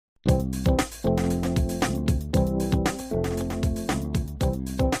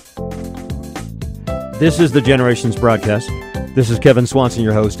This is the Generations broadcast. This is Kevin Swanson,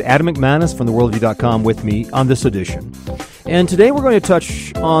 your host. Adam McManus from theworldview.com with me on this edition. And today we're going to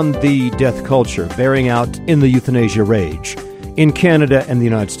touch on the death culture bearing out in the euthanasia rage in Canada and the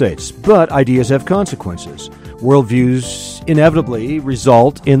United States. But ideas have consequences. Worldviews inevitably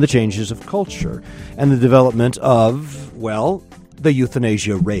result in the changes of culture and the development of, well, the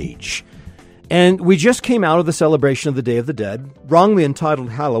euthanasia rage. And we just came out of the celebration of the Day of the Dead, wrongly entitled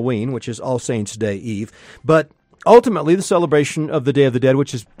Halloween, which is All Saints' Day Eve, but ultimately the celebration of the Day of the Dead,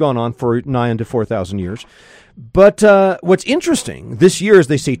 which has gone on for nigh unto 4,000 years. But what's interesting, this year is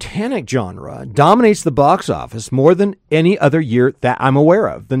the satanic genre dominates the box office more than any other year that I'm aware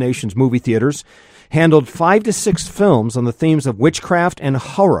of. The nation's movie theaters handled 5 to 6 films on the themes of witchcraft and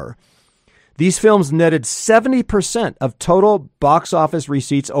horror. These films netted 70% of total box office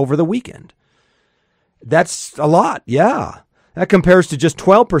receipts over the weekend. That's a lot, yeah. That compares to just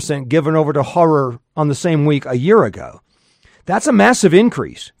 12% given over to horror on the same week a year ago. That's a massive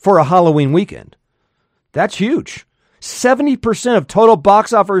increase for a Halloween weekend. That's huge. 70% of total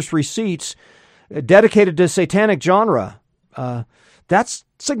box office receipts dedicated to satanic genre. That's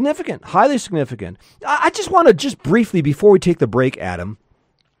significant, highly significant. I just want to briefly, before we take the break, Adam,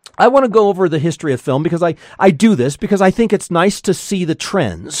 I want to go over the history of film because I do this because I think it's nice to see the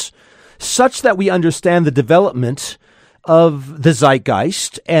trends such that we understand the development of the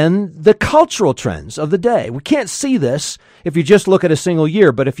zeitgeist and the cultural trends of the day. We can't see this if you just look at a single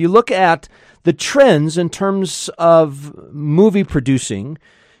year, but if you look at the trends in terms of movie producing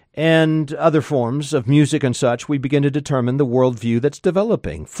and other forms of music and such, we begin to determine the worldview that's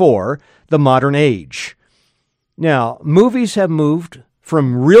developing for the modern age. Now, movies have moved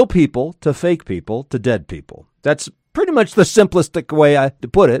from real people to fake people to dead people. That's pretty much the simplistic way to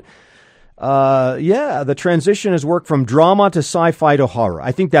put it. The transition has worked from drama to sci-fi to horror.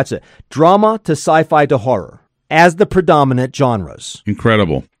 I think that's it. Drama to sci-fi to horror as the predominant genres.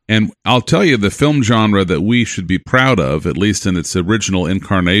 Incredible. And I'll tell you, the film genre that we should be proud of, at least in its original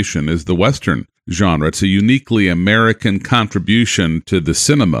incarnation, is the Western genre. It's a uniquely American contribution to the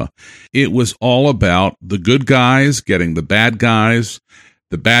cinema. It was all about the good guys getting the bad guys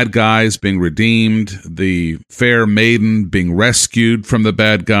being redeemed, the fair maiden being rescued from the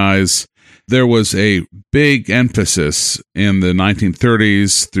bad guys. There was a big emphasis in the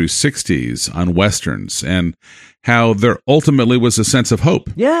 1930s through 60s on Westerns and how there ultimately was a sense of hope.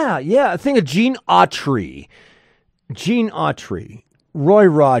 Yeah. Think of Gene Autry, Roy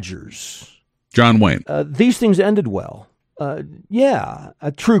Rogers, John Wayne. These things ended well.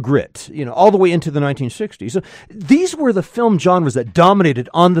 True Grit, all the way into the 1960s. So these were the film genres that dominated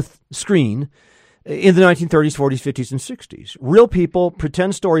on the screen in the 1930s, 40s, 50s, and 60s. Real people,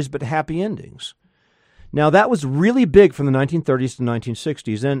 pretend stories, but happy endings. Now, that was really big from the 1930s to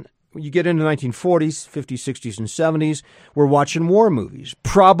 1960s. And when you get into the 1940s, 50s, 60s, and 70s, we're watching war movies,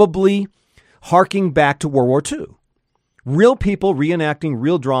 probably harking back to World War II. Real people reenacting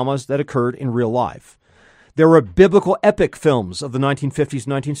real dramas that occurred in real life. There were biblical epic films of the 1950s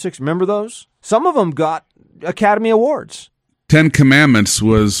and 1960s. Remember those? Some of them got Academy Awards. 10 Commandments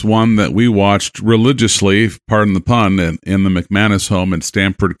was one that we watched religiously, pardon the pun, in the McManus home in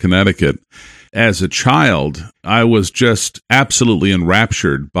Stamford, Connecticut. As a child, I was just absolutely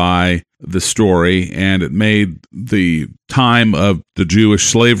enraptured by the story, and it made the time of the Jewish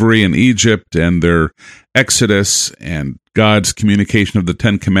slavery in Egypt and their exodus and God's communication of the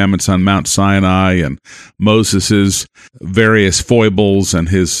 10 Commandments on Mount Sinai and Moses's various foibles and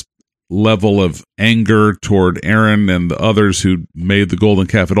his level of anger toward Aaron and the others who made the golden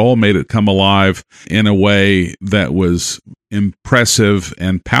calf. It all made it come alive in a way that was impressive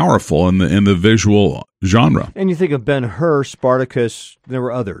and powerful in the visual genre. And you think of Ben-Hur, Spartacus, there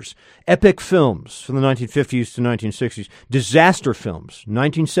were others. Epic films from the 1950s to 1960s. Disaster films,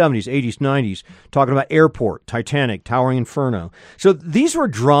 1970s, 80s, 90s, talking about Airport, Titanic, Towering Inferno. So these were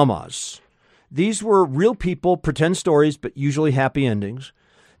dramas. These were real people, pretend stories, but usually happy endings.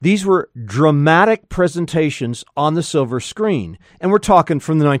 These were dramatic presentations on the silver screen, and we're talking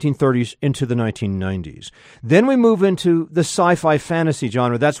from the 1930s into the 1990s. Then we move into the sci-fi fantasy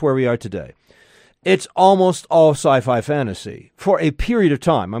genre. That's where we are today. It's almost all sci-fi fantasy for a period of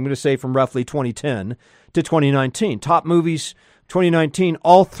time. I'm going to say from roughly 2010 to 2019. Top movies, 2019,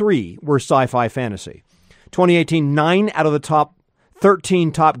 all 3 were sci-fi fantasy. 2018, 9 out of the top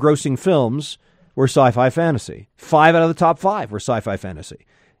 13 top grossing films were sci-fi fantasy. 5 out of the top 5 were sci-fi fantasy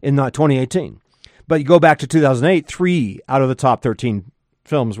in 2018. But you go back to 2008, 3 out of the top 13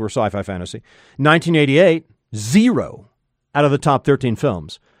 films were sci-fi fantasy. 1988, 0 out of the top 13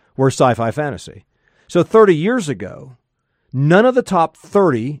 films were sci-fi fantasy. So 30 years ago, none of the top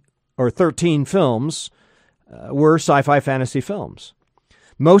 30 or 13 films were sci-fi fantasy films.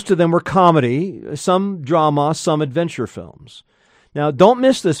 Most of them were comedy, some drama, some adventure films. Now, don't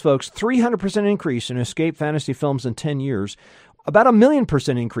miss this, folks. 300% increase in escape fantasy films in 10 years. About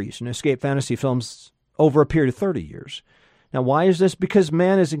 1,000,000% increase in escape fantasy films over a period of 30 years. Now, why is this? Because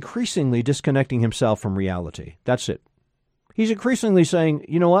man is increasingly disconnecting himself from reality. That's it. He's increasingly saying,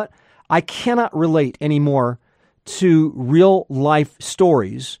 you know what? I cannot relate anymore to real-life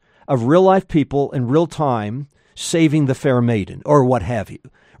stories of real-life people in real time saving the fair maiden or what have you.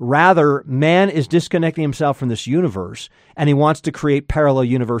 Rather, man is disconnecting himself from this universe, and he wants to create parallel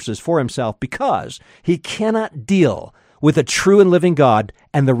universes for himself because he cannot deal with a true and living God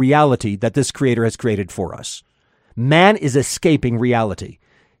and the reality that this Creator has created for us. Man is escaping reality.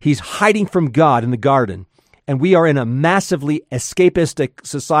 He's hiding from God in the garden, and we are in a massively escapistic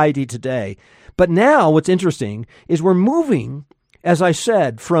society today. But now what's interesting is we're moving, as I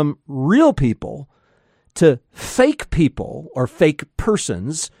said, from real people to fake people or fake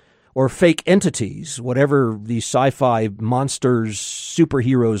persons or fake entities, whatever these sci-fi monsters,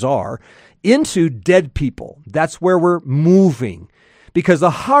 superheroes are, into dead people. That's where we're moving because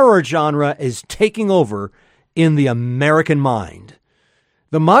the horror genre is taking over in the American mind.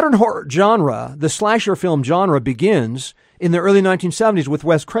 The modern horror genre, the slasher film genre, begins in the early 1970s with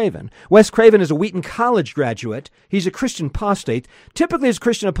Wes Craven. Wes Craven is a Wheaton College graduate. He's a Christian apostate. Typically, it's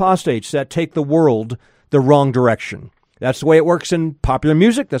Christian apostates that take the world the wrong direction. That's the way it works in popular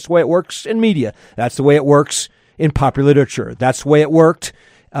music. That's the way it works in media. That's the way it works in popular literature. That's the way it worked.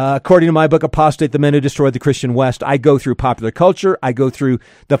 According to my book, Apostate, The Men Who Destroyed the Christian West, I go through popular culture, I go through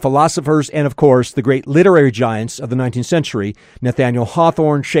the philosophers, and of course, the great literary giants of the 19th century, Nathaniel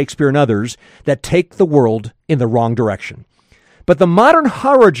Hawthorne, Shakespeare, and others, that take the world in the wrong direction. But the modern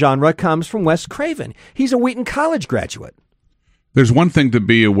horror genre comes from Wes Craven. He's a Wheaton College graduate. There's one thing to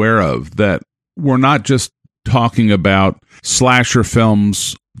be aware of, that we're not just talking about slasher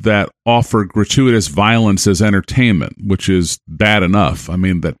films that offer gratuitous violence as entertainment, which is bad enough. I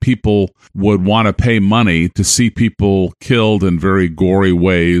mean, that people would want to pay money to see people killed in very gory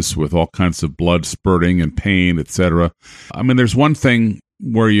ways with all kinds of blood spurting and pain, etc. I mean, there's one thing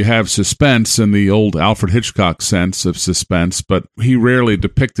where you have suspense in the old Alfred Hitchcock sense of suspense, but he rarely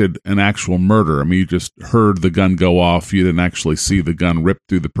depicted an actual murder. I mean, you just heard the gun go off. You didn't actually see the gun rip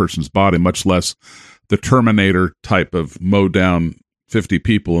through the person's body, much less the Terminator type of mow down 50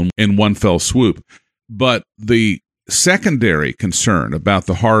 people in one fell swoop. But the secondary concern about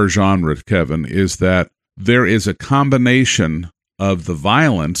the horror genre, Kevin, is that there is a combination of the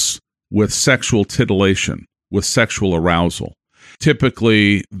violence with sexual titillation, with sexual arousal.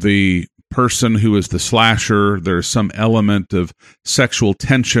 Typically, the person who is the slasher, there's some element of sexual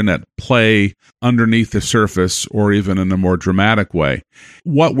tension at play underneath the surface, or even in a more dramatic way.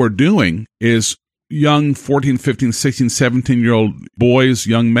 What we're doing is young 14, 15, 16, 17-year-old boys,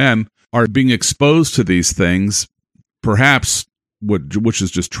 young men, are being exposed to these things, perhaps, which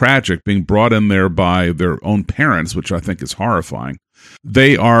is just tragic, being brought in there by their own parents, which I think is horrifying.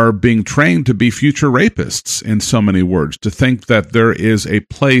 They are being trained to be future rapists, in so many words, to think that there is a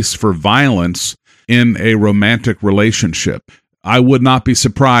place for violence in a romantic relationship. I would not be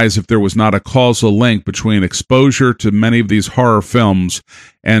surprised if there was not a causal link between exposure to many of these horror films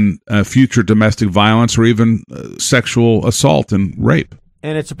and future domestic violence or even sexual assault and rape.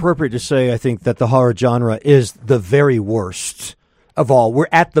 And it's appropriate to say, I think, that the horror genre is the very worst of all. We're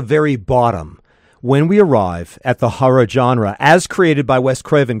at the very bottom when we arrive at the horror genre as created by Wes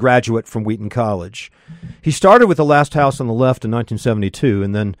Craven, graduate from Wheaton College. He started with The Last House on the Left in 1972,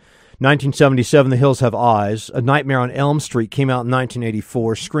 and then 1977, The Hills Have Eyes, A Nightmare on Elm Street came out in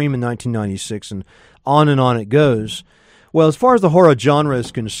 1984, Scream in 1996, and on it goes. Well, as far as the horror genre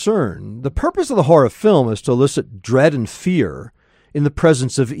is concerned, the purpose of the horror film is to elicit dread and fear in the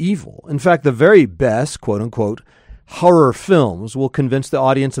presence of evil. In fact, the very best, quote-unquote, horror films will convince the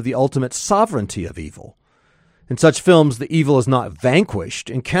audience of the ultimate sovereignty of evil. In such films, the evil is not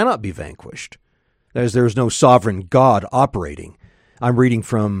vanquished and cannot be vanquished. That is, there is no sovereign God operating. I'm reading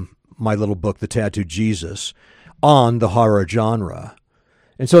from my little book, The Tattooed Jesus, on the horror genre.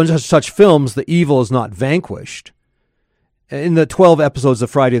 And so in such films, the evil is not vanquished. In the 12 episodes of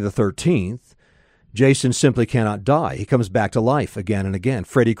Friday the 13th, Jason simply cannot die. He comes back to life again and again.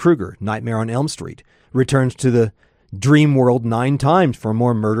 Freddy Krueger, Nightmare on Elm Street, returns to the Dream World 9 times for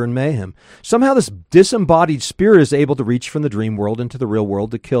more murder and mayhem. Somehow this disembodied spirit is able to reach from the dream world into the real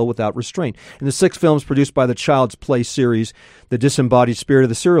world to kill without restraint. In the 6 films produced by the Child's Play series, the disembodied spirit of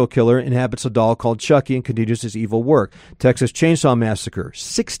the serial killer inhabits a doll called Chucky and continues his evil work. Texas Chainsaw Massacre,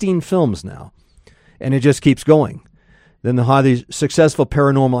 16 films now, and it just keeps going. Then the highly successful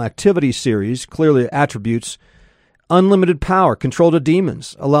Paranormal Activity series clearly attributes unlimited power, control to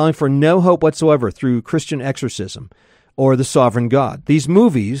demons, allowing for no hope whatsoever through Christian exorcism or the sovereign God. These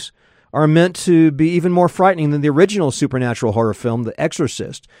movies are meant to be even more frightening than the original supernatural horror film, The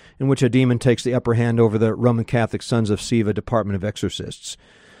Exorcist, in which a demon takes the upper hand over the Roman Catholic Sons of Siva Department of Exorcists.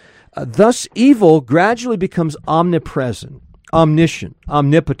 Thus, evil gradually becomes omnipresent, omniscient,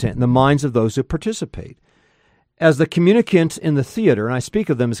 omnipotent in the minds of those who participate. As the communicant in the theater, and I speak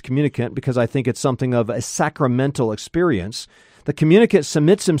of them as communicant because I think it's something of a sacramental experience, the communicant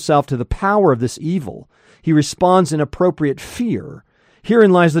submits himself to the power of this evil. He responds in appropriate fear.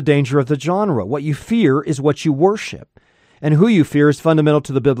 Herein lies the danger of the genre. What you fear is what you worship, and who you fear is fundamental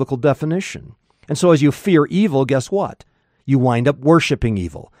to the biblical definition. And so as you fear evil, guess what? You wind up worshiping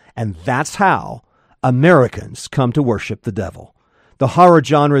evil, and that's how Americans come to worship the devil. The horror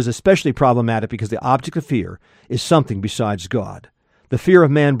genre is especially problematic because the object of fear is something besides God. The fear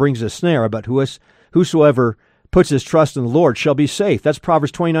of man brings a snare, but whosoever puts his trust in the Lord shall be safe. That's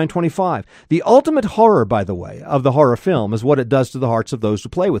Proverbs 29:25. The ultimate horror, by the way, of the horror film is what it does to the hearts of those who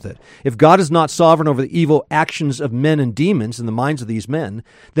play with it. If God is not sovereign over the evil actions of men and demons in the minds of these men,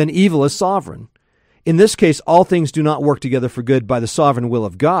 then evil is sovereign. In this case, all things do not work together for good by the sovereign will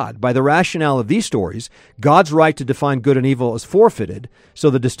of God. By the rationale of these stories, God's right to define good and evil is forfeited, so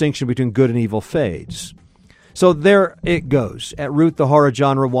the distinction between good and evil fades. So there it goes. At root, the horror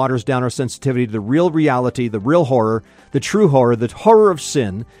genre waters down our sensitivity to the real reality, the real horror, the true horror, the horror of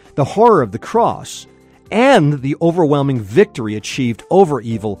sin, the horror of the cross, and the overwhelming victory achieved over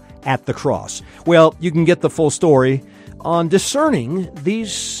evil at the cross. Well, you can get the full story on discerning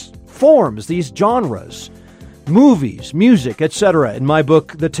these forms, these genres, movies, music, etc. in my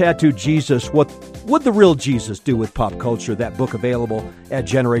book, The Tattooed Jesus, What Would the Real Jesus Do with Pop Culture? That book available at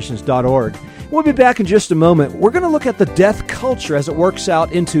generations.org. We'll be back in just a moment. We're going to look at the death culture as it works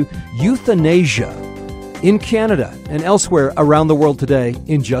out into euthanasia in Canada and elsewhere around the world today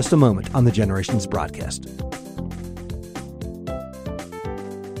in just a moment on the Generations broadcast.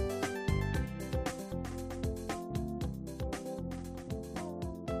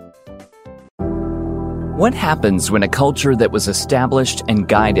 What happens when a culture that was established and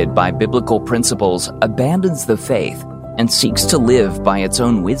guided by biblical principles abandons the faith and seeks to live by its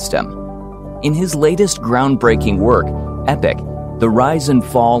own wisdom? In his latest groundbreaking work, Epic, The Rise and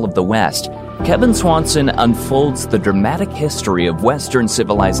Fall of the West, Kevin Swanson unfolds the dramatic history of Western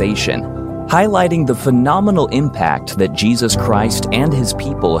civilization, highlighting the phenomenal impact that Jesus Christ and his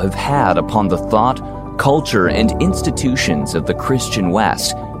people have had upon the thought, culture, and institutions of the Christian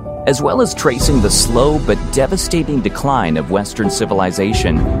West, as well as tracing the slow but devastating decline of Western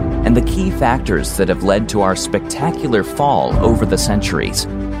civilization and the key factors that have led to our spectacular fall over the centuries.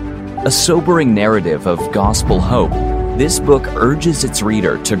 A sobering narrative of gospel hope, this book urges its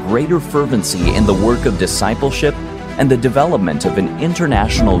reader to greater fervency in the work of discipleship and the development of an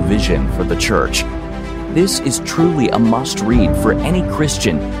international vision for the church. This is truly a must-read for any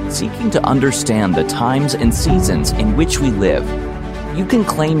Christian seeking to understand the times and seasons in which we live. You can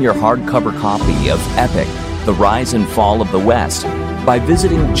claim your hardcover copy of Epic, The Rise and Fall of the West by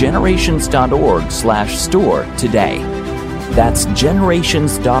visiting generations.org/store today. That's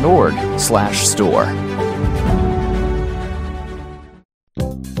generations.org/store.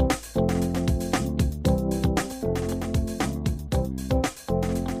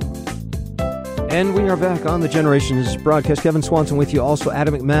 And we are back on the Generations broadcast. Kevin Swanson with you, also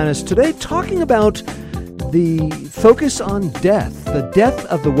Adam McManus. Today talking about the focus on death, the death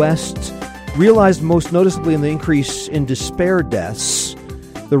of the West, realized most noticeably in the increase in despair deaths.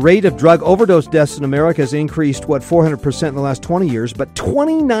 The rate of drug overdose deaths in America has increased, 400% in the last 20 years, but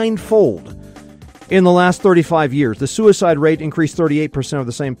 29-fold in the last 35 years. The suicide rate increased 38% over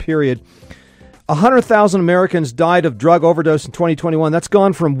the same period. 100,000 Americans died of drug overdose in 2021. That's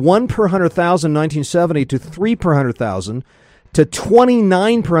gone from 1 per 100,000 in 1970 to 3 per 100,000 to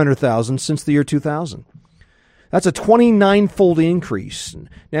 29 per 100,000 since the year 2000. That's a 29-fold increase.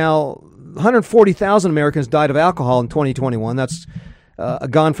 Now, 140,000 Americans died of alcohol in 2021. That's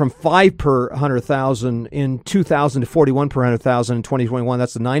gone from 5 per 100,000 in 2000 to 41 per 100,000 in 2021.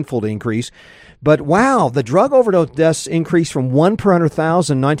 That's a ninefold increase. But wow, the drug overdose deaths increased from 1 per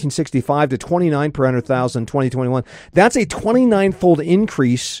 100,000 in 1965 to 29 per 100,000 in 2021. That's a 29-fold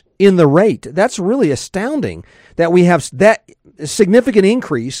increase in the rate. That's really astounding that we have that significant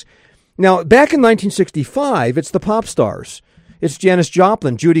increase. Now, back in 1965, it's the pop stars. It's Janis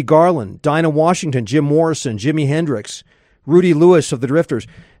Joplin, Judy Garland, Dinah Washington, Jim Morrison, Jimi Hendrix, Rudy Lewis of the Drifters.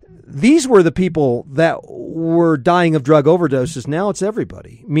 These were the people that were dying of drug overdoses. Now it's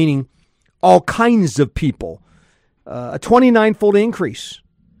everybody, meaning all kinds of people. A 29-fold increase.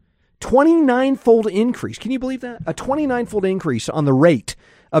 29-fold increase. Can you believe that? A 29-fold increase on the rate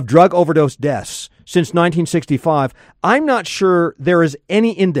of drug overdose deaths since 1965. I'm not sure there is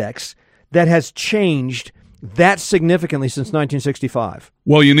any index that has changed that significantly since 1965.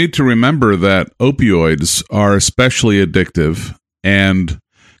 Well, you need to remember that opioids are especially addictive and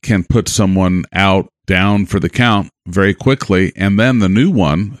can put someone down for the count very quickly. And then the new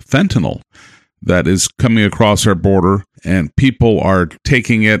one, fentanyl, that is coming across our border, and people are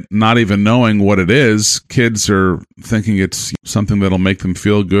taking it not even knowing what it is. Kids are thinking it's something that'll make them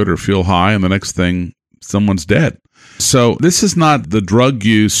feel good or feel high, and the next thing, someone's dead. So this is not the drug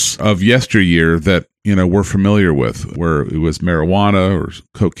use of yesteryear that we're familiar with, where it was marijuana or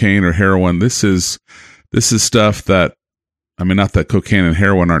cocaine or heroin. This is stuff that, not that cocaine and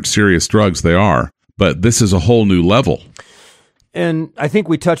heroin aren't serious drugs, they are, but this is a whole new level. And I think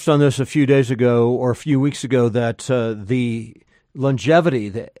we touched on this a few days ago or a few weeks ago, that the longevity,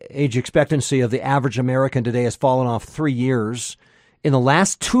 the age expectancy of the average American today has fallen off 3 years in the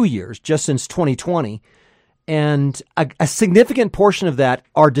last 2 years, just since 2020. And a significant portion of that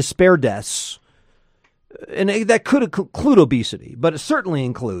are despair deaths. And that could include obesity, but it certainly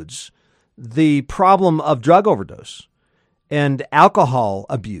includes the problem of drug overdose and alcohol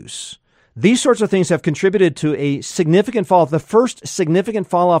abuse. These sorts of things have contributed to a significant fall, the first significant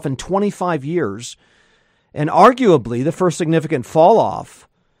fall off in 25 years, and arguably the first significant fall off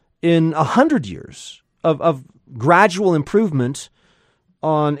in 100 years of gradual improvement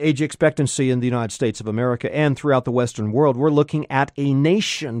on age expectancy in the United States of America and throughout the Western world. We're looking at a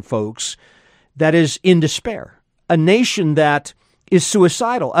nation, folks, that is in despair, a nation that is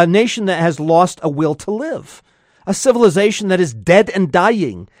suicidal, a nation that has lost a will to live, a civilization that is dead and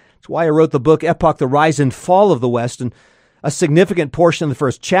dying. That's why I wrote the book, Epoch, The Rise and Fall of the West, and a significant portion of the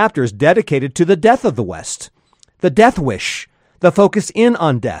first chapter is dedicated to the death of the West, the death wish, the focus in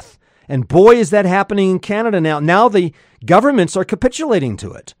on death. And boy, is that happening in Canada now. Now the governments are capitulating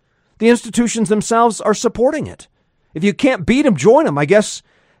to it. The institutions themselves are supporting it. If you can't beat them, join them. I guess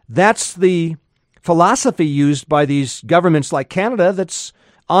that's the philosophy used by these governments like Canada that's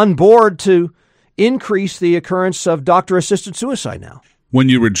on board to increase the occurrence of doctor-assisted suicide now. When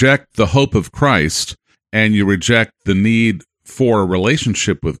you reject the hope of Christ and you reject the need for a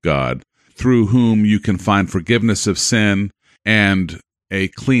relationship with God through whom you can find forgiveness of sin and a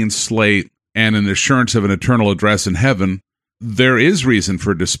clean slate and an assurance of an eternal address in heaven, there is reason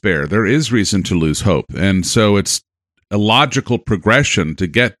for despair. There is reason to lose hope. And so it's a logical progression to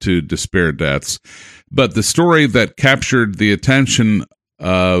get to despair deaths. But the story that captured the attention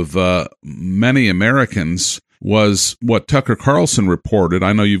of many Americans was what Tucker Carlson reported.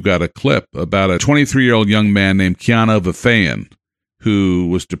 I know you've got a clip about a 23-year-old young man named Kiana Vafayan, who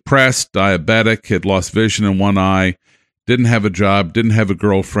was depressed, diabetic, had lost vision in one eye, didn't have a job, didn't have a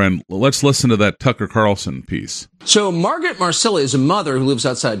girlfriend. Let's listen to that Tucker Carlson piece. So Margaret Marcilla is a mother who lives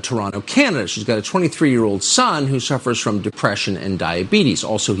outside Toronto, Canada. She's got a 23-year-old son who suffers from depression and diabetes.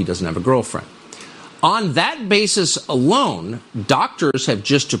 Also, he doesn't have a girlfriend. On that basis alone, doctors have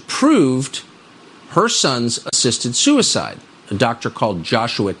just approved her son's assisted suicide. A doctor called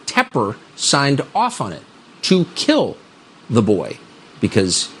Joshua Tepper signed off on it to kill the boy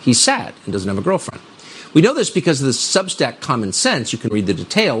because he's sad and doesn't have a girlfriend. We know this because of the Substack Common Sense. You can read the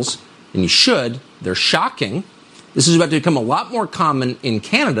details, and you should. They're shocking. This is about to become a lot more common in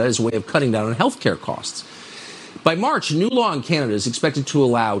Canada as a way of cutting down on healthcare costs. By March, a new law in Canada is expected to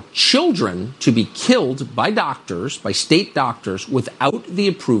allow children to be killed by doctors, by state doctors, without the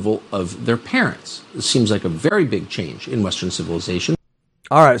approval of their parents. This seems like a very big change in Western civilization.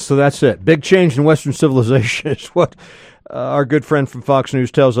 All right, so that's it. Big change in Western civilization is what our good friend from Fox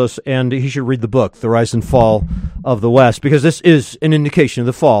News tells us, and he should read the book, The Rise and Fall of the West, because this is an indication of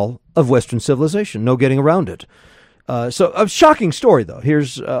the fall of Western civilization. No getting around it. So a shocking story, though.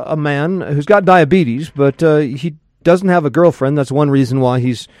 Here's a man who's got diabetes, but he doesn't have a girlfriend. That's one reason why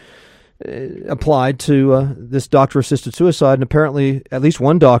he's applied to this doctor-assisted suicide, and apparently at least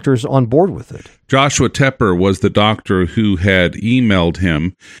one doctor is on board with it. Joshua Tepper was the doctor who had emailed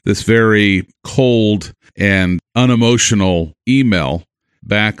him this very cold and unemotional email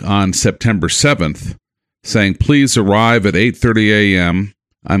back on September 7th, saying, "Please arrive at 8:30 a.m.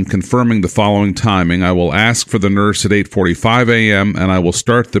 I'm confirming the following timing. I will ask for the nurse at 8:45 a.m., and I will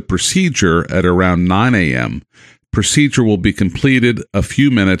start the procedure at around 9 a.m. Procedure will be completed a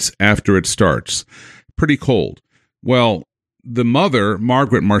few minutes after it starts." Pretty cold. Well, the mother,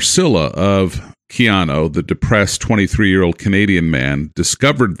 Margaret Marcilla of Keanu, the depressed 23-year-old Canadian man,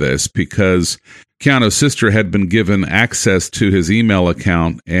 discovered this because Keanu's sister had been given access to his email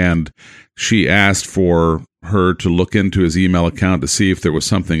account, and she asked for her to look into his email account to see if there was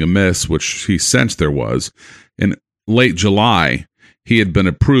something amiss, which he sensed there was. In late July, he had been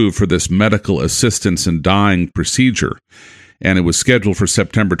approved for this medical assistance in dying procedure, and it was scheduled for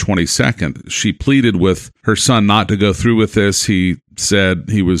September 22nd. She pleaded with her son not to go through with this. He said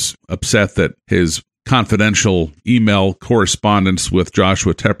he was upset that his confidential email correspondence with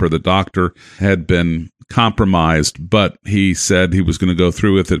Joshua Tepper, the doctor, had been compromised, but he said he was going to go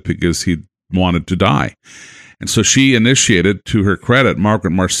through with it because he wanted to die. And so she initiated, to her credit,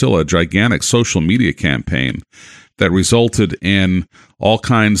 Margaret Marcilla, a gigantic social media campaign that resulted in all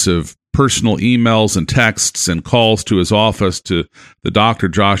kinds of personal emails and texts and calls to his office to the doctor,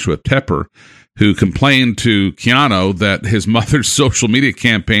 Joshua Tepper, who complained to Keanu that his mother's social media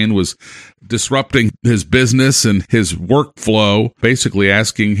campaign was disrupting his business and his workflow, basically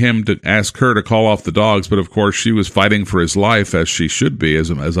asking her to call off the dogs. But of course, she was fighting for his life, as she should be, as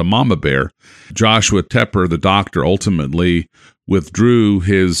a mama bear. Joshua Tepper, the doctor, ultimately withdrew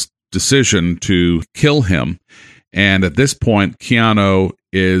his decision to kill him. And at this point, Keanu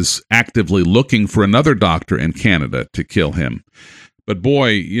is actively looking for another doctor in Canada to kill him. But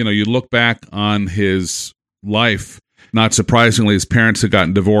boy, you look back on his life. Not surprisingly, his parents had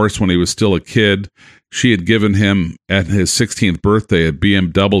gotten divorced when he was still a kid. She had given him, at his 16th birthday, a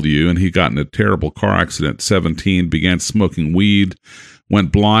BMW, and he got in a terrible car accident at 17, began smoking weed,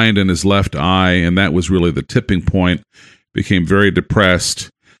 went blind in his left eye, and that was really the tipping point. Became very depressed.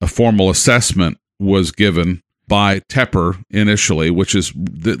 A formal assessment was given by Tepper initially, which is,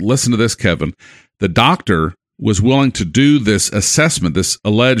 listen to this, Kevin, the doctor was willing to do this assessment, this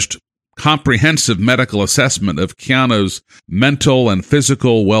alleged comprehensive medical assessment of Keanu's mental and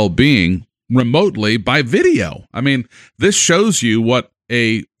physical well-being remotely by video. I mean, this shows you what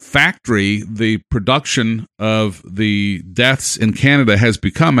a factory the production of the deaths in Canada has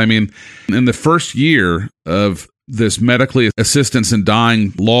become. I mean, in the first year of this medically assistance in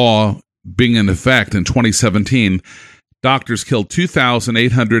dying law being in effect in 2017, doctors killed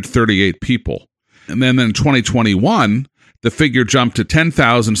 2,838 people. And then in 2021, the figure jumped to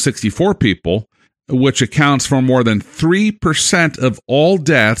 10,064 people, which accounts for more than 3% of all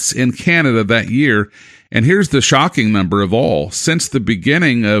deaths in Canada that year. And here's the shocking number of all. Since the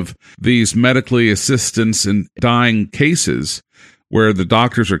beginning of these medically assistance in dying cases, where the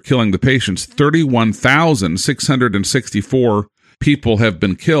doctors are killing the patients, 31,664 people have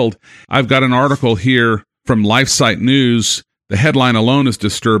been killed. I've got an article here from LifeSite News. The headline alone is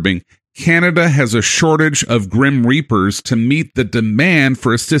disturbing. Canada has a shortage of Grim Reapers to meet the demand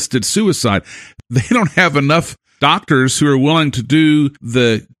for assisted suicide. They don't have enough doctors who are willing to do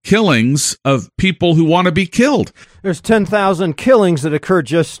the killings of people who want to be killed. There's 10,000 killings that occurred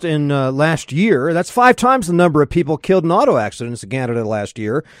just in last year. That's 5 times the number of people killed in auto accidents in Canada last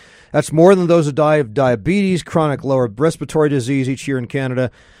year. That's more than those who die of diabetes, chronic lower respiratory disease each year in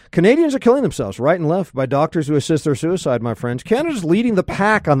Canada. Canadians are killing themselves right and left by doctors who assist their suicide, my friends. Canada's leading the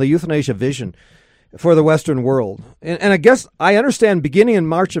pack on the euthanasia vision for the Western world. And I guess I understand beginning in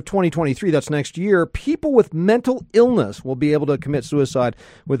March of 2023, that's next year, people with mental illness will be able to commit suicide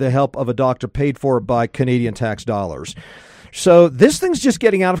with the help of a doctor paid for by Canadian tax dollars. So this thing's just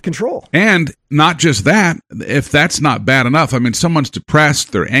getting out of control. And not just that, if that's not bad enough, I mean, someone's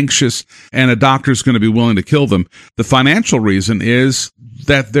depressed, they're anxious, and a doctor's going to be willing to kill them. The financial reason is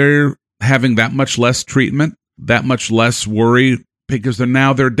that they're having that much less treatment, that much less worry, because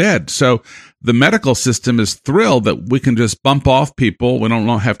they're dead. So the medical system is thrilled that we can just bump off people. We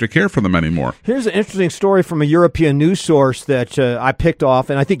don't have to care for them anymore. Here's an interesting story from a European news source that I picked off,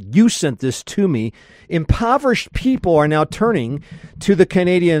 and I think you sent this to me. Impoverished people are now turning to the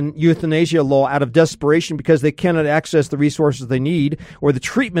Canadian euthanasia law out of desperation because they cannot access the resources they need or the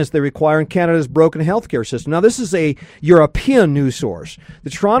treatments they require in Canada's broken healthcare system. Now, this is a European news source. The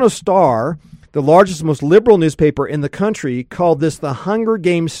Toronto Star the largest, most liberal newspaper in the country, called this the Hunger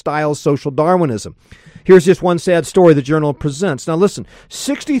Games-style social Darwinism. Here's just one sad story the Journal presents. Now listen,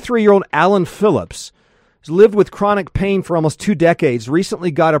 63-year-old Alan Phillips has lived with chronic pain for almost 2 decades,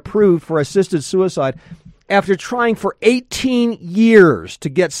 recently got approved for assisted suicide after trying for 18 years to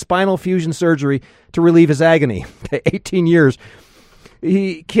get spinal fusion surgery to relieve his agony. 18 years.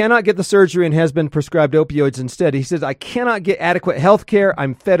 He cannot get the surgery and has been prescribed opioids instead. He says, I cannot get adequate health care.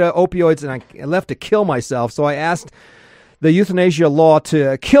 I'm fed up opioids and I left to kill myself. So I asked the euthanasia law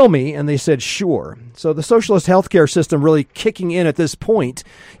to kill me, and they said, sure. So the socialist healthcare system really kicking in at this point.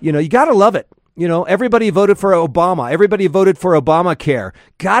 You know, you got to love it. You know, everybody voted for Obama. Everybody voted for Obamacare.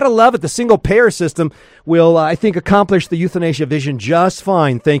 Gotta love it. The single-payer system will, I think, accomplish the euthanasia vision just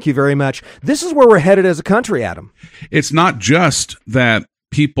fine. Thank you very much. This is where we're headed as a country, Adam. It's not just that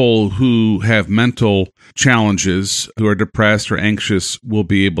people who have mental challenges, who are depressed or anxious, will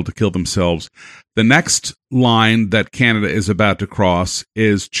be able to kill themselves. The next line that Canada is about to cross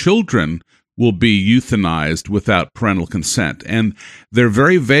is children will be euthanized without parental consent. And they're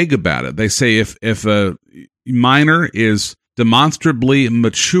very vague about it. They say if a minor is demonstrably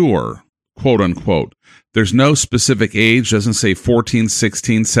mature, quote unquote, there's no specific age, doesn't say 14,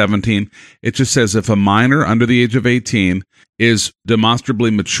 16, 17. It just says if a minor under the age of 18 is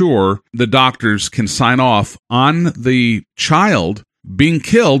demonstrably mature, the doctors can sign off on the child being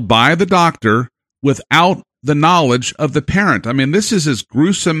killed by the doctor without the knowledge of the parent. I mean, this is as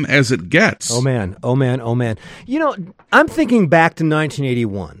gruesome as it gets. Oh, man. Oh, man. Oh, man. You know, I'm thinking back to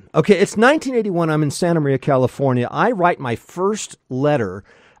 1981. Okay, it's 1981. I'm in Santa Maria, California. I write my first letter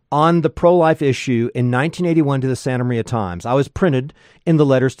on the pro-life issue in 1981 to the Santa Maria Times. I was printed in the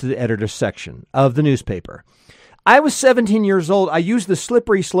letters to the editor section of the newspaper. I was 17 years old. I used the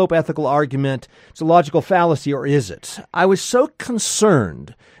slippery slope ethical argument. It's a logical fallacy, or is it? I was so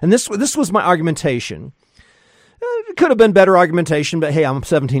concerned, and this was my argumentation. It could have been better argumentation, but hey, I'm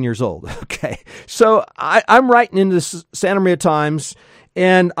 17 years old. Okay. So I'm writing in this Santa Maria Times,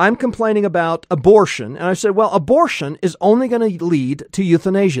 and I'm complaining about abortion. And I said, well, abortion is only going to lead to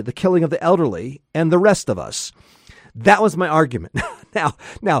euthanasia, the killing of the elderly and the rest of us. That was my argument.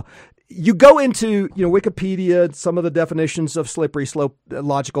 Now, you go into, Wikipedia, some of the definitions of slippery slope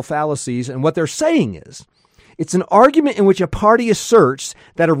logical fallacies, and what they're saying is, it's an argument in which a party asserts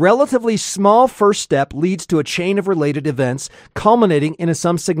that a relatively small first step leads to a chain of related events culminating in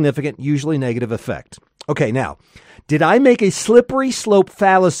some significant, usually negative effect. Okay, now, did I make a slippery slope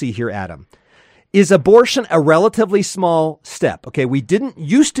fallacy here, Adam? Is abortion a relatively small step? Okay, we didn't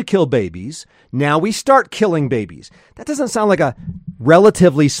used to kill babies. Now we start killing babies. That doesn't sound like a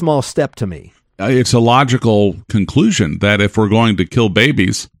relatively small step to me. It's a logical conclusion that if we're going to kill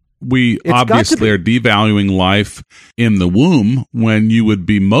babies, we obviously are devaluing life in the womb when you would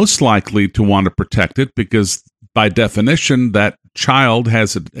be most likely to want to protect it, because by definition, that child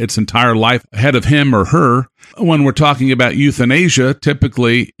has its entire life ahead of him or her. When we're talking about euthanasia,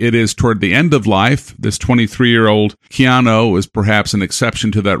 typically it is toward the end of life. This 23-year-old Keanu is perhaps an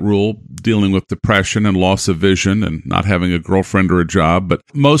exception to that rule, dealing with depression and loss of vision and not having a girlfriend or a job. But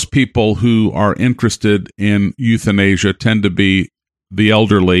most people who are interested in euthanasia tend to be the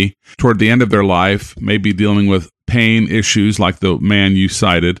elderly toward the end of their life, maybe dealing with pain issues like the man you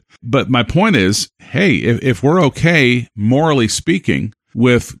cited. But my point is, hey, if we're okay, morally speaking,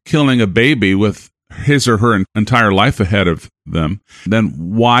 with killing a baby with his or her entire life ahead of them, then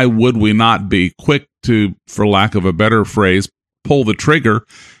why would we not be quick to, for lack of a better phrase, pull the trigger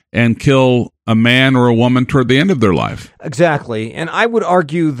and kill a man or a woman toward the end of their life? Exactly. And I would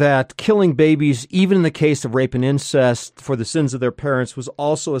argue that killing babies, even in the case of rape and incest for the sins of their parents, was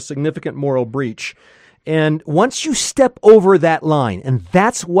also a significant moral breach. And once you step over that line, and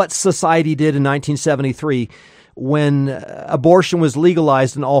that's what society did in 1973 when abortion was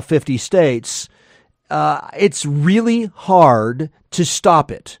legalized in all 50 states, it's really hard to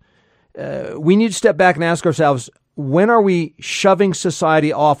stop it. We need to step back and ask ourselves, when are we shoving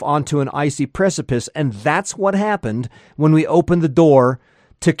society off onto an icy precipice? And that's what happened when we opened the door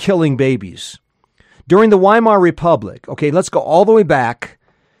to killing babies. During the Weimar Republic, okay, let's go all the way back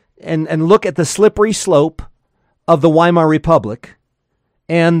and look at the slippery slope of the Weimar Republic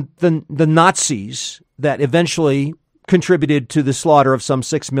and the Nazis that eventually contributed to the slaughter of some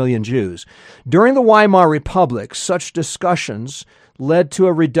 6 million Jews. During the Weimar Republic, such discussions led to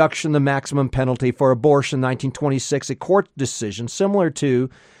a reduction in the maximum penalty for abortion in 1926. A court decision similar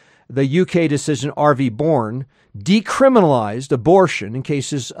to the UK decision R.V. Bourne decriminalized abortion in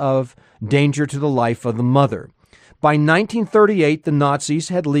cases of danger to the life of the mother. By 1938, the Nazis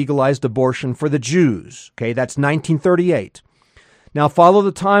had legalized abortion for the Jews. Okay, that's 1938. Now follow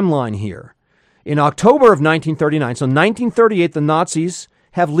the timeline here. In October of 1939, so 1938, the Nazis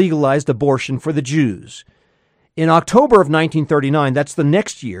have legalized abortion for the Jews. In October of 1939, that's the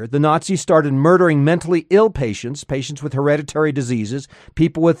next year, the Nazis started murdering mentally ill patients, patients with hereditary diseases,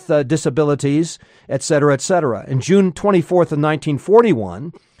 people with disabilities, etc., etc. In June 24th of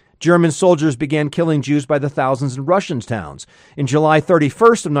 1941, German soldiers began killing Jews by the thousands in Russian towns. In July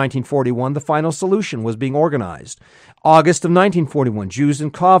 31st of 1941, the Final Solution was being organized. August of 1941, Jews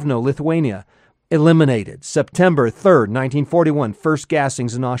in Kovno, Lithuania, eliminated. September 3rd, 1941, first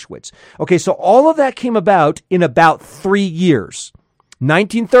gassings in Auschwitz. Okay, so all of that came about in about 3 years.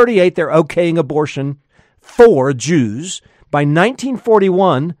 1938, they're okaying abortion for Jews. By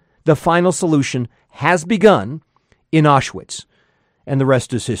 1941, the Final Solution has begun in Auschwitz, and the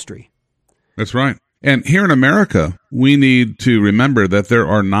rest is history. That's right. And here in America, we need to remember that there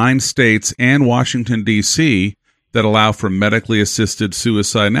are 9 states and Washington, D.C., that allow for medically assisted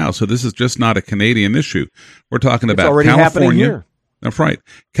suicide now. So this is just not a Canadian issue. We're talking about already happening here. That's right.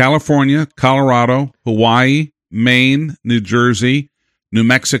 California, Colorado, Hawaii, Maine, New Jersey, New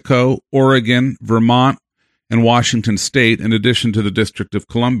Mexico, Oregon, Vermont, and Washington State, in addition to the District of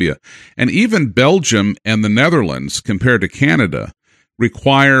Columbia. And even Belgium and the Netherlands, compared to Canada,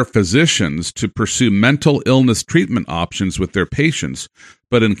 require physicians to pursue mental illness treatment options with their patients.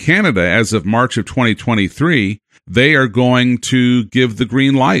 But in Canada, as of March of 2023, they are going to give the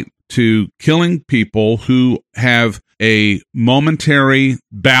green light to killing people who have a momentary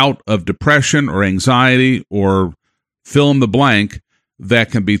bout of depression or anxiety or fill in the blank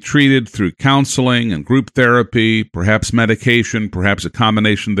that can be treated through counseling and group therapy, perhaps medication, perhaps a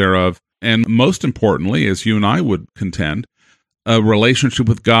combination thereof. And most importantly, as you and I would contend, a relationship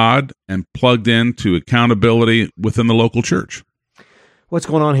with God and plugged into accountability within the local church. What's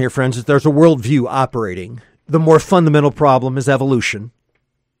going on here, friends, is there's a worldview operating. The more fundamental problem is evolution.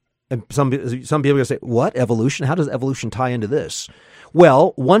 And some people are going to say, what? Evolution? How does evolution tie into this?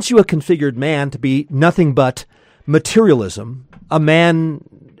 Well, once you have configured man to be nothing but materialism, a man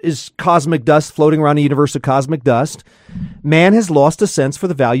is cosmic dust floating around a universe of cosmic dust, man has lost a sense for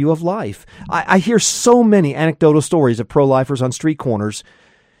the value of life. I hear so many anecdotal stories of pro-lifers on street corners,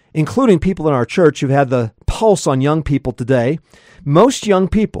 including people in our church who've had the pulse on young people today. Most young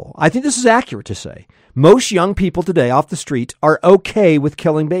people, I think this is accurate to say, most young people today off the street are okay with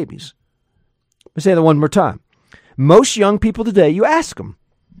killing babies. Let me say that one more time. Most young people today, you ask them,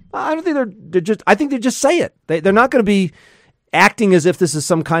 I don't think I think they just say it. They're not going to be acting as if this is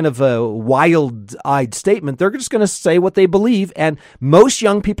some kind of a wild-eyed statement. They're just going to say what they believe, and most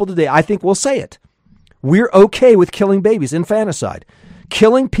young people today, I think, will say it. We're okay with killing babies, infanticide.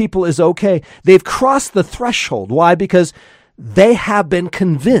 Killing people is okay. They've crossed the threshold. Why? Because they have been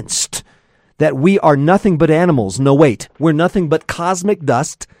convinced that we are nothing but animals. No, wait. We're nothing but cosmic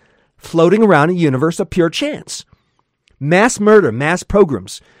dust floating around a universe of pure chance. Mass murder, mass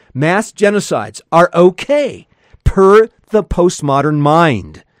pogroms, mass genocides are okay per the postmodern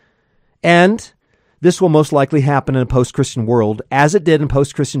mind. And this will most likely happen in a post-Christian world, as it did in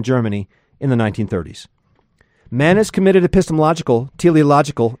post-Christian Germany in the 1930s. Man has committed epistemological,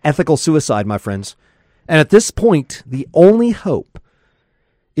 teleological, ethical suicide, my friends. And at this point, the only hope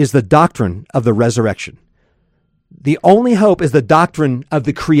is the doctrine of the resurrection. The only hope is the doctrine of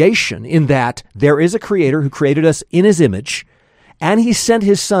the creation, in that there is a creator who created us in his image, and he sent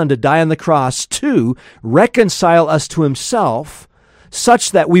his son to die on the cross to reconcile us to himself,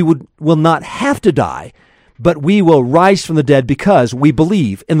 such that we will not have to die, but we will rise from the dead because we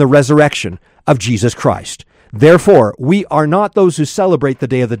believe in the resurrection of Jesus Christ. Therefore, we are not those who celebrate the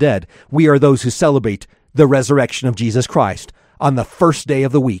Day of the Dead. We are those who celebrate the resurrection of Jesus Christ on the first day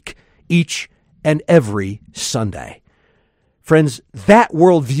of the week, each and every Sunday. Friends, that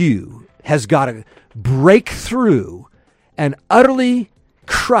worldview has got to break through and utterly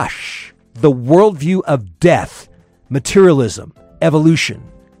crush the worldview of death, materialism, evolution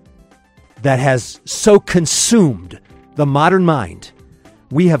that has so consumed the modern mind.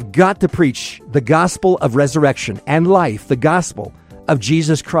 We have got to preach the gospel of resurrection and life, the gospel of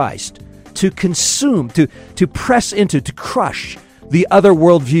Jesus Christ, to consume, to press into, to crush the other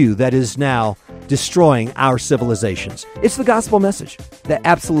worldview that is now destroying our civilizations. It's the gospel message that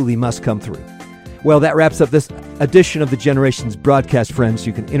absolutely must come through. Well, that wraps up this edition of the Generations broadcast, friends.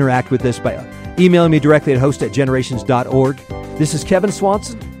 You can interact with this by emailing me directly at host@generations.org. This is Kevin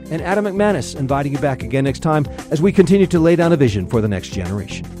Swanson and Adam McManus inviting you back again next time as we continue to lay down a vision for the next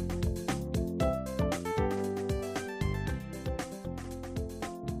generation.